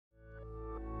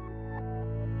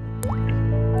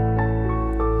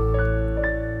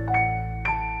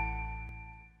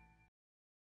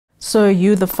So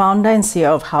you're the founder and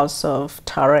CEO of House of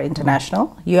Tara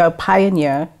International. You are a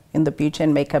pioneer in the beauty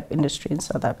and makeup industry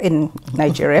in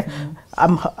Nigeria.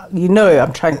 I'm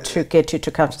trying to get you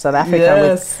to come to South Africa.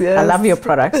 Yes. I love your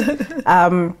products.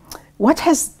 What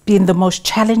has been the most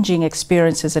challenging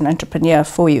experience as an entrepreneur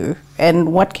for you,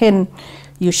 and what can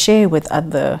you share with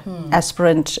other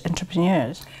aspirant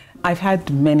entrepreneurs? I've had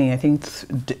many, I think,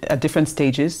 at different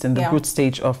stages. In the growth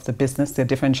stage of the business, there are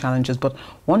different challenges. But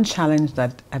one challenge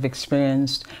that I've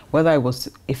experienced,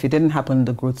 if it didn't happen in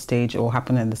the growth stage or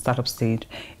happen in the startup stage,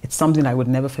 it's something I would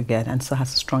never forget and still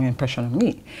has a strong impression on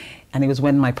me. And it was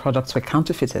when my products were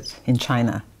counterfeited in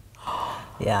China.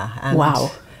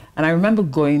 Wow. And I remember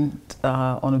going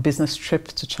on a business trip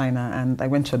to China, and I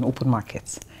went to an open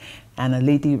market. And a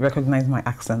lady recognized my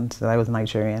accent, that I was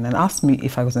Nigerian, and asked me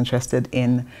if I was interested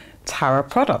in Tara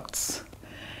products.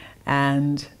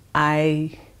 And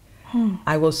I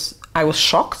was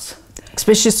shocked,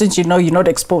 especially since you're not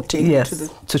exporting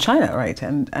to China, right?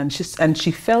 And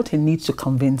she felt a need to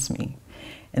convince me,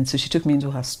 and so she took me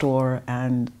into her store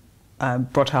and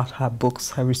brought out her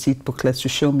books, her receipt booklets, to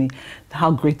show me how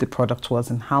great the product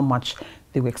was and how much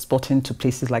they were exporting to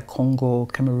places like Congo,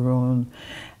 Cameroon.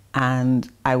 And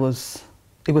it was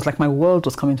like my world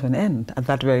was coming to an end at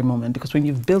that very moment, because when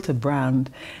you've built a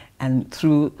brand and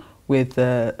with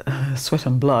sweat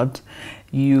and blood,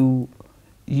 you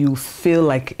feel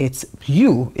like it's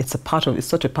such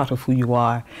a part of who you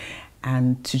are.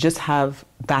 And to just have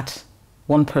that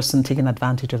one person taking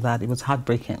advantage of that, it was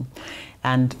heartbreaking.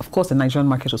 And of course, the Nigerian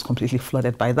market was completely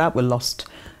flooded by that. We lost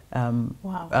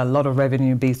a lot of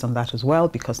revenue based on that as well,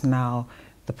 because now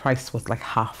the price was like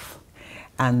half.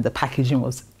 And the packaging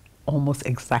was almost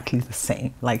exactly the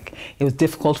same. Like, it was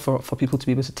difficult for people to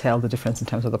be able to tell the difference in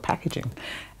terms of the packaging.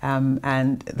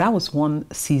 And that was one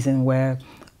season where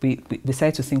we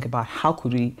decided to think about how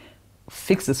could we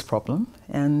fix this problem.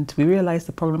 And we realized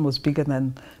the problem was bigger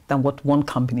than what one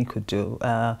company could do.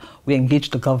 We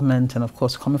engaged the government, and of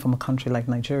course, coming from a country like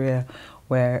Nigeria,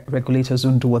 where regulators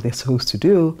don't do what they're supposed to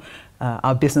do,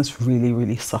 our business really,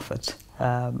 really suffered.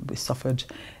 We suffered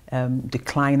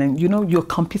decline, and you're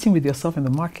competing with yourself in the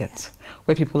market,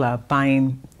 where people are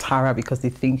buying Tara because they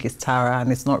think it's Tara and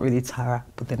it's not really Tara,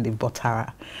 but then they've bought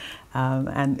Tara.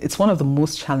 And it's one of the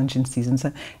most challenging seasons.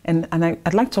 And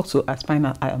I'd like to talk to aspiring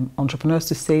entrepreneurs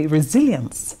to say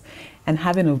resilience and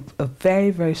having a very,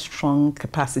 very strong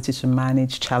capacity to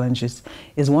manage challenges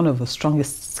is one of the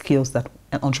strongest skills that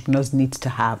entrepreneurs need to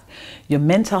have. Your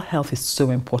mental health is so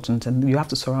important, and you have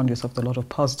to surround yourself with a lot of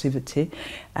positivity,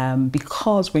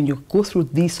 because when you go through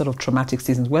these sort of traumatic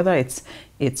seasons, whether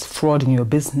it's fraud in your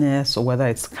business, or whether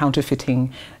it's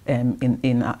counterfeiting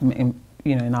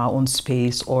in our own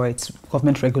space, or it's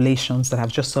government regulations that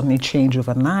have just suddenly changed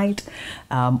overnight,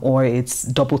 or it's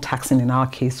double taxing in our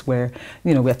case, where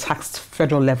we're taxed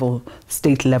federal level,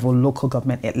 state level, local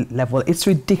government level. It's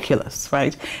ridiculous,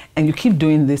 right? And you keep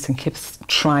doing this and keep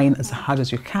trying as hard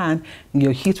as you can, and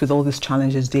you're hit with all these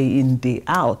challenges day in, day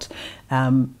out.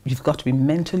 You've got to be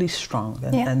mentally strong.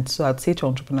 And so I'd say to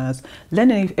entrepreneurs,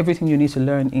 learn everything you need to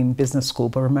learn in business school,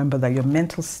 but remember that your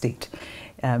mental state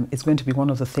is going to be one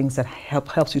of the things that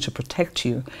helps you to protect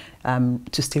you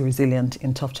to stay resilient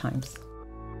in tough times.